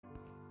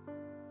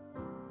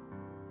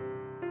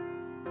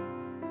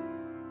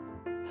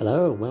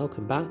Hello and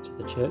welcome back to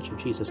the Church of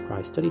Jesus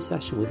Christ study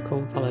session with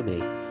Come Follow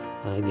Me.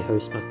 I'm your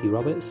host Matthew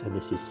Roberts and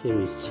this is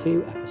Series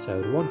 2,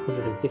 Episode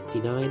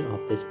 159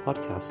 of this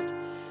podcast.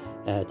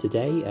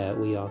 Today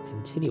we are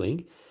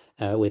continuing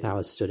with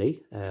our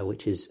study,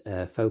 which is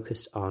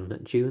focused on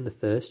June the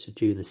 1st to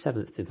June the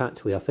 7th. In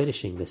fact, we are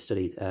finishing this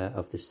study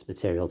of this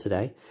material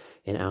today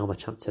in Alma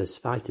chapters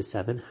 5 to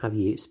 7. Have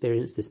you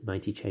experienced this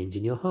mighty change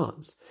in your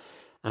hearts?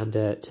 And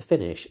to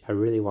finish, I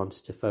really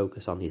wanted to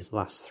focus on these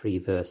last 3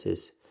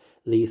 verses,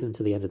 leave them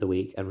to the end of the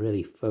week and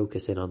really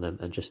focus in on them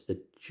and just the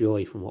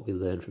joy from what we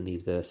learn from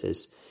these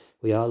verses.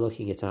 We are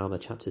looking at Alma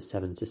chapters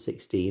 7 to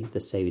 16. The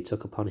Saviour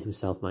took upon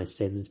himself my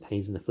sins,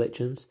 pains and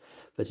afflictions.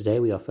 But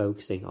today we are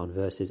focusing on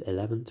verses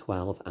 11,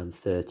 12 and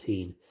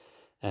 13.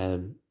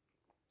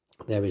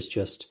 There is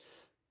just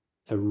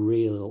a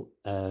real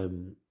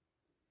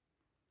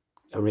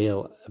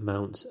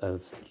amount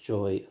of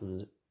joy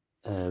and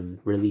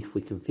relief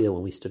we can feel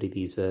when we study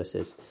these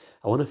verses.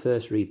 I want to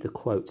first read the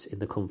quote in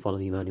the Come Follow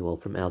Me manual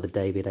from Elder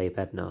David A.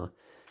 Bednar.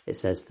 It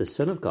says, "The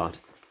Son of God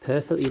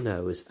perfectly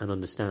knows and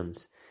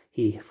understands.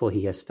 For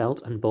he has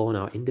felt and borne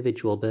our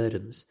individual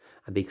burdens,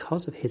 and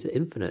because of his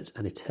infinite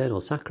and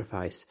eternal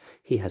sacrifice,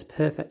 he has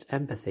perfect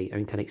empathy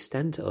and can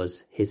extend to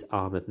us his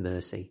arm of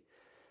mercy."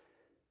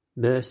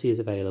 Mercy is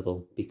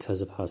available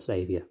because of our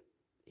Saviour.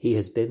 He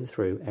has been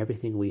through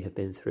everything we have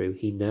been through.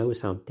 He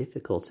knows how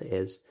difficult it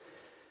is.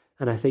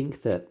 And I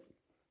think that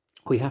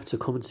we have to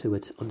come to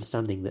an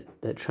understanding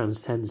that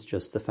transcends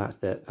just the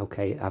fact that,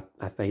 okay,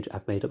 I've made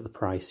up the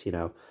price,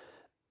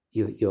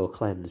 you're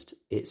cleansed.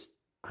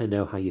 I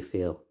know how you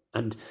feel.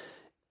 And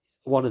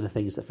one of the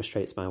things that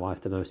frustrates my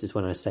wife the most is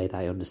when I say that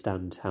I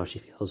understand how she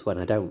feels when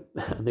I don't.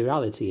 And the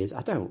reality is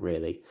I don't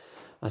really.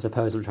 I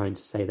suppose I'm trying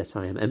to say that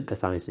I am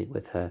empathizing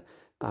with her,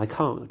 but I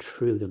can't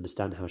truly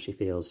understand how she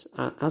feels,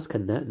 as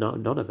can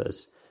none of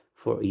us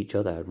for each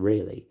other,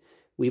 really.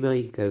 We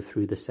may go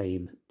through the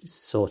same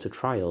sort of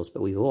trials,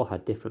 but we've all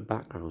had different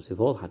backgrounds.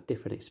 We've all had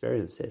different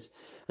experiences.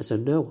 And so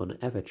no one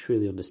ever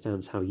truly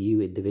understands how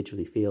you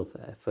individually feel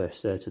for a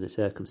certain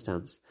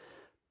circumstance.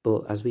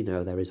 But as we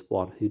know, there is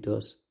one who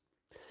does.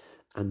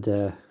 And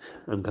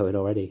I'm going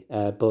already.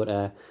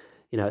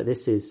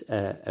 This is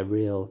a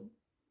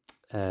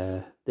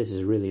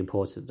really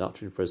important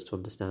doctrine for us to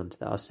understand,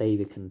 that our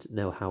Saviour can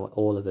know how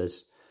all of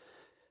us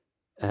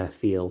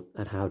feel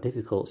and how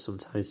difficult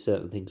sometimes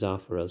certain things are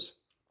for us.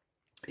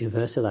 In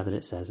verse 11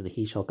 it says, "And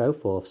he shall go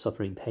forth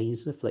suffering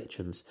pains and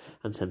afflictions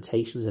and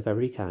temptations of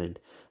every kind,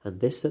 and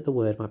this that the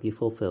word might be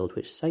fulfilled,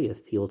 which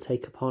saith, he will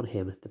take upon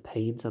him the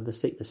pains and the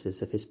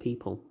sicknesses of his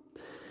people."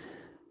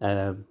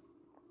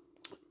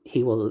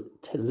 He will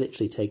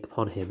literally take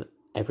upon him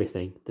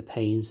everything, the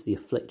pains, the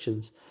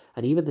afflictions,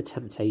 and even the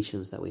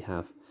temptations that we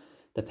have,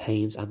 the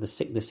pains and the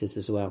sicknesses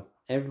as well.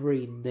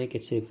 Every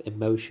negative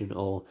emotion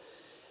or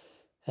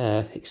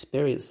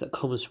experience that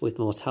comes with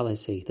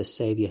mortality, the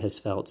Saviour has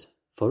felt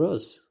for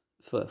us,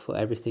 for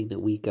everything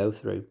that we go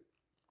through,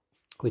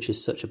 which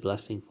is such a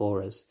blessing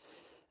for us.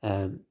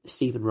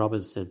 Stephen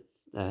Robinson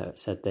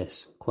said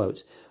this,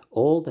 quote,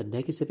 "All the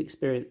negative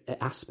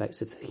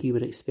aspects of the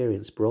human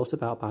experience brought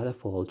about by the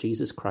fall,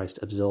 Jesus Christ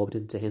absorbed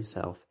into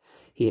himself.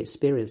 He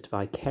experienced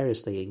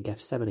vicariously in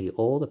Gethsemane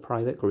all the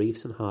private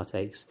griefs and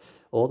heartaches,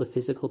 all the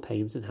physical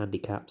pains and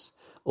handicaps,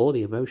 all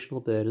the emotional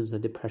burdens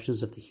and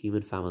depressions of the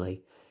human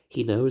family.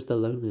 He knows the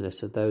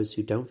loneliness of those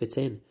who don't fit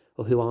in,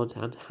 or who aren't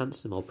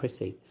handsome or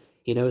pretty.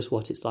 He knows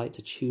what it's like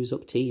to choose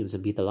up teams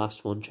and be the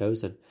last one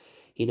chosen.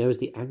 He knows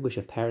the anguish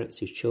of parents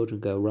whose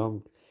children go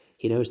wrong.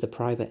 He knows the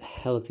private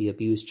hell of the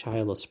abused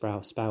child or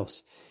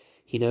spouse.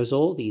 He knows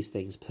all these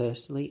things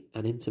personally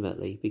and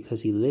intimately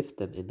because he lived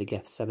them in the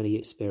Gethsemane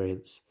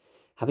experience.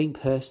 Having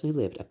personally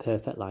lived a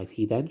perfect life,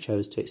 he then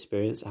chose to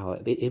experience our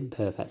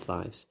imperfect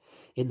lives.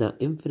 In that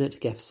infinite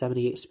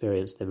Gethsemane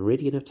experience, the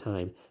meridian of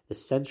time, the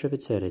centre of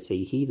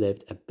eternity, he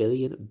lived a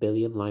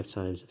billion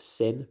lifetimes of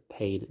sin,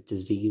 pain,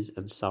 disease,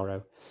 and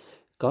sorrow.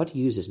 God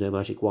uses no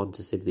magic wand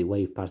to simply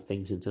wave bad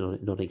things into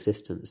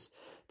non-existence.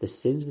 The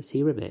sins that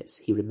he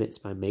remits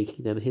by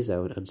making them his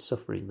own and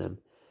suffering them.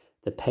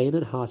 The pain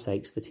and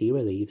heartaches that he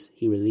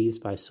relieves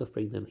by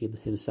suffering them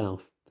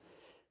himself.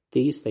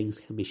 These things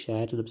can be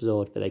shared and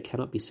absorbed, but they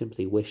cannot be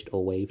simply wished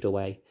or waved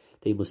away.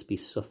 They must be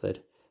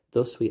suffered.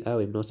 Thus we owe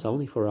him not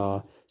only for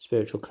our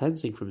spiritual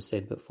cleansing from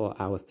sin, but for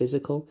our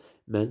physical,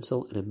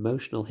 mental, and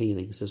emotional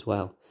healings as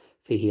well.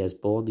 For he has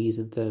borne these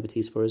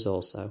infirmities for us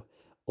also.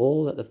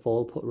 All that the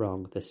fall put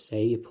wrong, the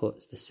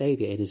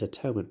Saviour in his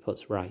atonement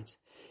puts right.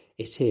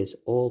 It is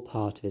all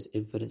part of his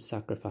infinite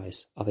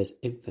sacrifice, of his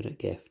infinite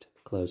gift."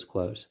 Close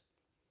quote.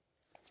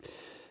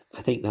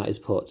 I think that is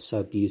put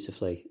so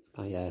beautifully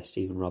by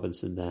Stephen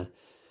Robinson there.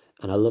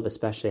 And I love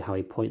especially how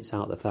he points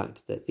out the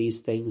fact that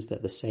these things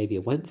that the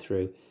Saviour went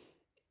through,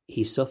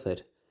 he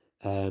suffered.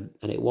 And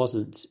it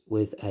wasn't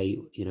with a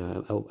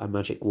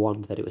magic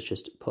wand that it was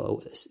just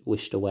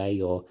wished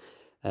away or,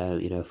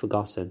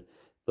 forgotten.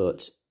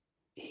 But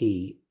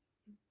he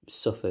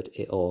suffered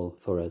it all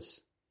for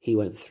us. He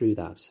went through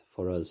that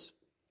for us.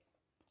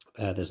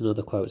 There's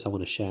another quote I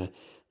want to share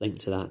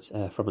linked to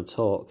that from a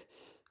talk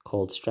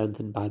called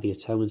Strengthened by the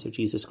Atonement of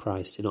Jesus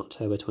Christ in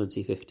October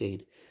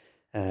 2015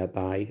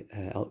 by,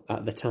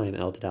 at the time,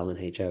 Elder Alan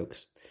H.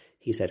 Oakes.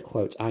 He said,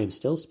 quote, "I am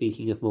still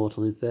speaking of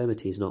mortal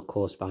infirmities not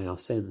caused by our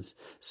sins.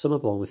 Some are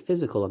born with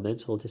physical and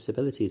mental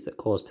disabilities that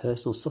cause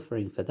personal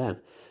suffering for them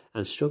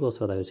and struggles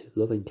for those who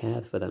love and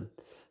care for them.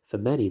 For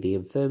many, the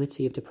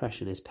infirmity of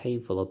depression is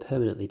painful or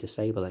permanently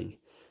disabling.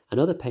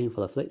 Another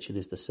painful affliction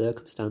is the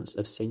circumstance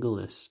of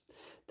singleness.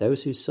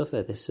 Those who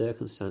suffer this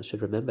circumstance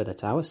should remember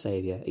that our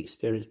Saviour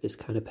experienced this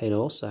kind of pain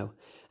also,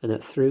 and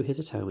that through his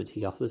atonement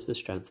he offers the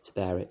strength to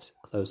bear it."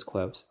 Close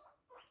quote.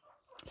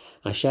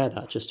 I share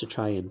that just to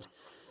try and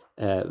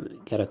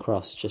get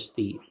across just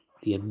the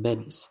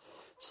immense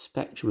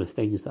spectrum of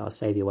things that our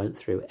Saviour went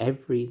through.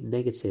 Every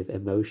negative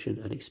emotion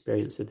and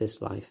experience of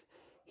this life,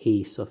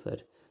 he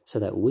suffered, so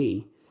that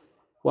we,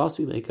 whilst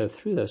we may go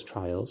through those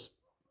trials,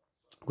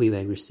 we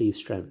may receive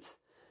strength.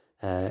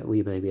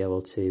 We may be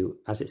able to,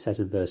 as it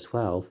says in verse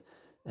 12,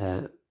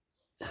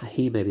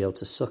 he may be able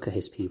to succour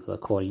his people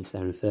according to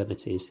their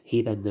infirmities.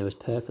 He then knows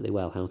perfectly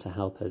well how to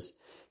help us.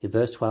 In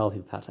verse 12,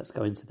 in fact, let's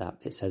go into that.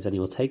 It says, "And he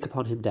will take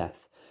upon him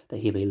death, that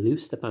he may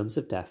loose the bands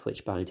of death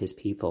which bind his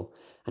people.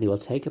 And he will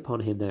take upon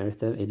him their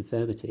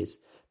infirmities,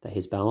 that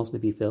his bowels may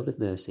be filled with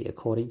mercy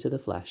according to the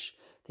flesh,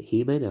 that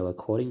he may know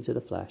according to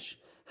the flesh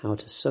how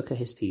to succour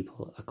his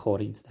people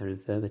according to their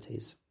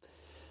infirmities.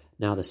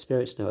 Now the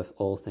Spirit knoweth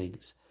all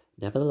things.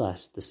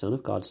 Nevertheless, the Son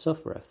of God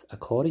suffereth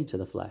according to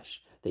the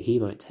flesh, that he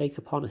might take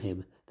upon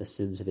him the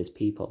sins of his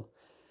people,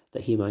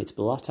 that he might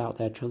blot out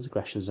their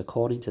transgressions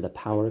according to the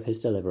power of his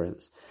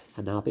deliverance.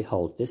 And now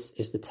behold, this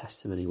is the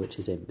testimony which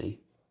is in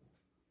me."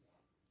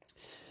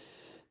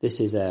 This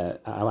is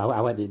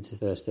I went into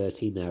verse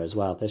 13 there as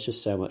well. There's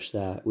just so much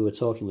there. We were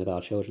talking with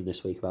our children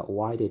this week about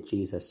why did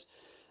Jesus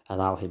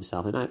allow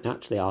himself, and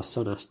actually our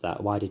son asked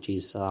that, why did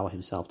Jesus allow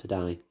himself to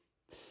die?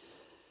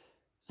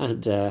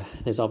 And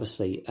there's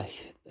obviously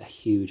a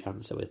huge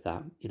answer with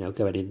that,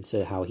 going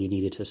into how he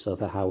needed to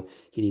suffer, how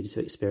he needed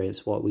to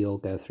experience what we all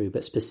go through.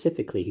 But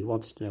specifically, he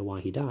wants to know why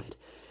he died.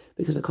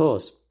 Because, of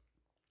course,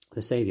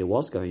 the Saviour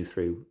was going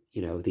through,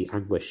 the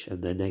anguish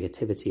and the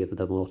negativity of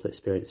the mortal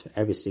experience for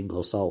every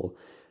single soul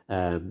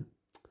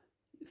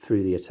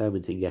through the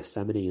atonement in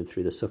Gethsemane and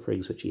through the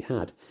sufferings which he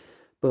had.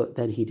 But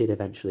then he did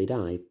eventually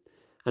die.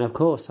 And, of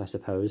course, I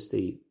suppose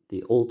the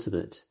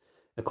ultimate,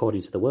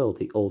 according to the world,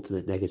 the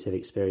ultimate negative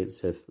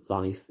experience of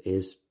life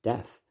is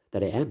death,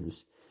 that it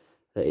ends,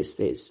 that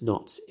it's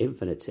not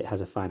infinite, it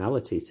has a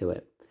finality to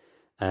it.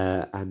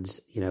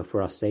 And,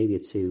 for our Saviour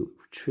to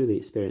truly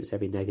experience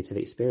every negative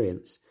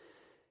experience,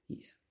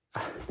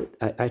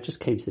 I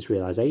just came to this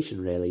realisation,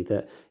 really,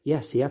 that,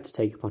 yes, he had to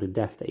take upon him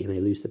death that he may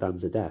loose the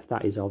bands of death.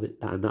 That is of it,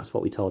 and that's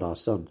what we told our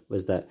son,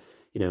 was that,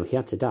 he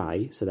had to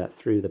die so that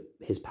through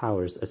his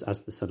powers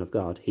as the Son of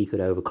God, he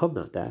could overcome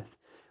that death,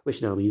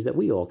 which now means that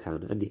we all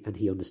can, and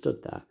he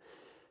understood that.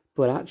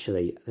 But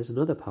actually, there's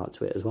another part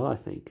to it as well, I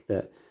think,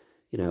 that,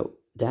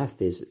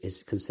 death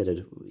is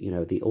considered,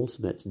 the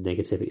ultimate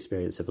negative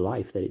experience of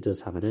life, that it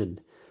does have an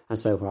end. And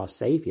so for our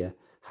Saviour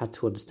had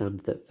to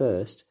understand that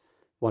first,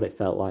 what it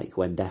felt like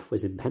when death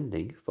was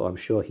impending, for I'm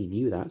sure he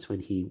knew that when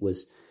he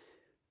was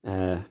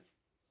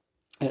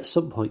at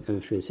some point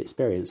going through this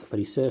experience, but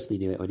he certainly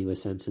knew it when he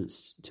was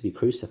sentenced to be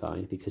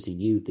crucified, because he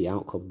knew the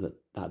outcome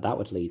that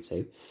would lead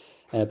to.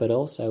 But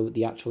also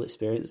the actual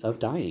experience of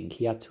dying.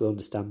 He had to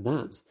understand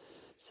that,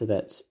 so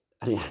that,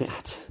 and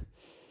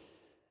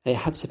it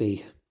had to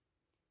be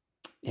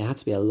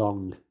a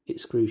long,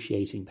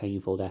 excruciating,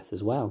 painful death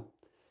as well.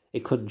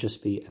 It couldn't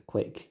just be a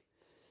quick,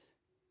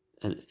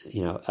 and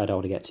I don't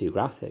want to get too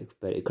graphic,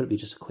 but it couldn't be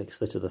just a quick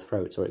slit of the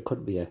throat, or it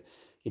couldn't be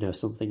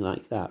something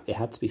like that. It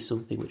had to be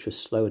something which was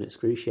slow and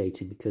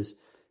excruciating, because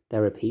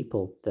there are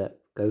people that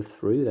go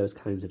through those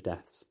kinds of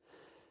deaths.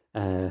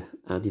 And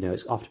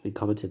it's often been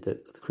commented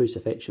that the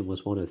crucifixion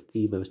was one of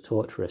the most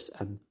torturous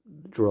and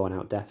drawn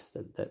out deaths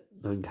that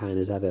mankind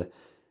has ever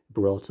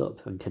brought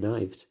up and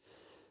connived.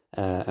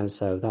 And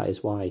so that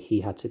is why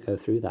he had to go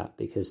through that,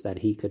 because then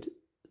he could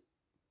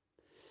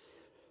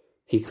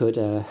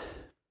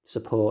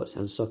support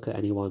and succour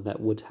anyone that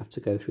would have to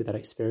go through that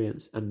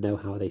experience and know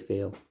how they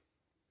feel.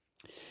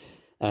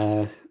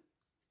 I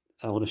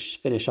want to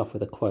finish off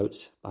with a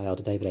quote by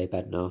Elder David A.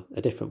 Bednar,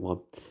 a different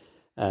one,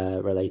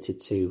 related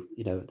to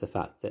the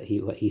fact that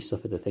he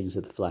suffered the things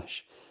of the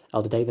flesh.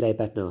 Elder David A.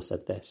 Bednar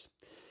said this,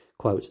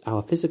 quote,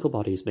 "Our physical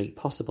bodies make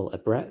possible a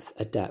breadth,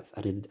 a depth,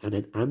 and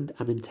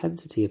an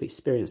intensity of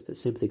experience that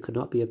simply could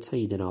not be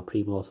obtained in our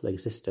premortal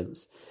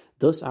existence.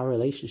 Thus our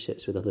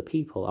relationships with other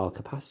people, our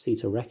capacity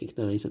to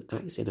recognise and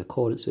act in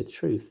accordance with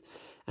truth,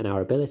 and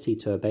our ability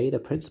to obey the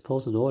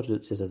principles and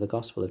ordinances of the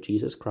gospel of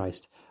Jesus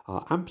Christ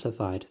are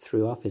amplified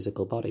through our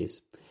physical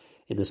bodies.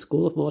 In the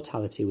school of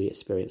mortality we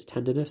experience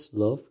tenderness,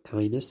 love,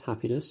 kindness,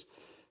 happiness,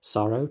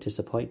 sorrow,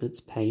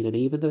 disappointment, pain, and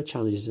even the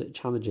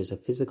challenges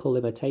of physical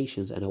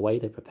limitations in a way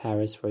that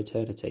prepare us for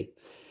eternity.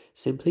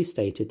 Simply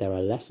stated, there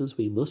are lessons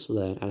we must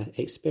learn and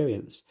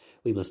experience,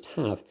 we must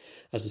have,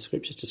 as the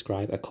scriptures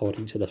describe,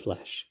 according to the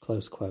flesh."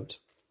 Close quote.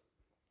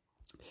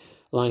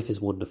 Life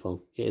is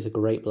wonderful. It is a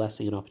great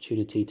blessing and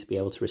opportunity to be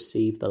able to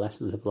receive the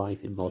lessons of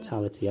life in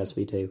mortality as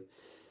we do.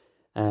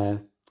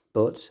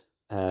 But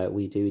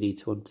we do need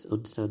to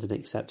understand and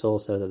accept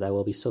also that there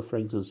will be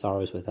sufferings and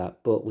sorrows with that.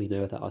 But we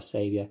know that our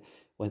Saviour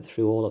went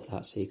through all of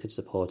that so he could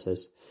support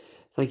us.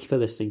 Thank you for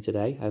listening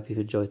today. I hope you've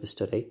enjoyed the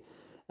study.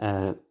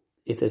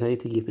 If there's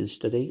anything you've been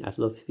studying, I'd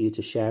love for you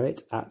to share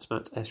it at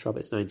Matt S.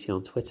 Roberts 90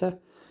 on Twitter.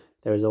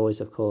 There is always,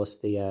 of course,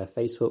 the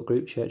Facebook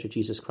group Church of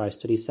Jesus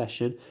Christ Study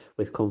Session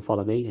with Come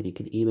Follow Me, and you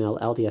can email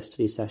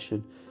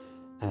ldsstudysession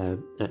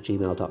at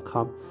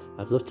gmail.com.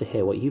 I'd love to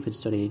hear what you've been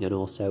studying, and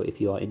also if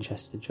you are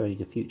interested in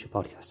joining a future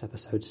podcast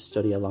episode to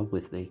study along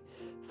with me.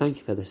 Thank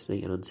you for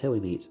listening, and until we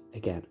meet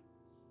again.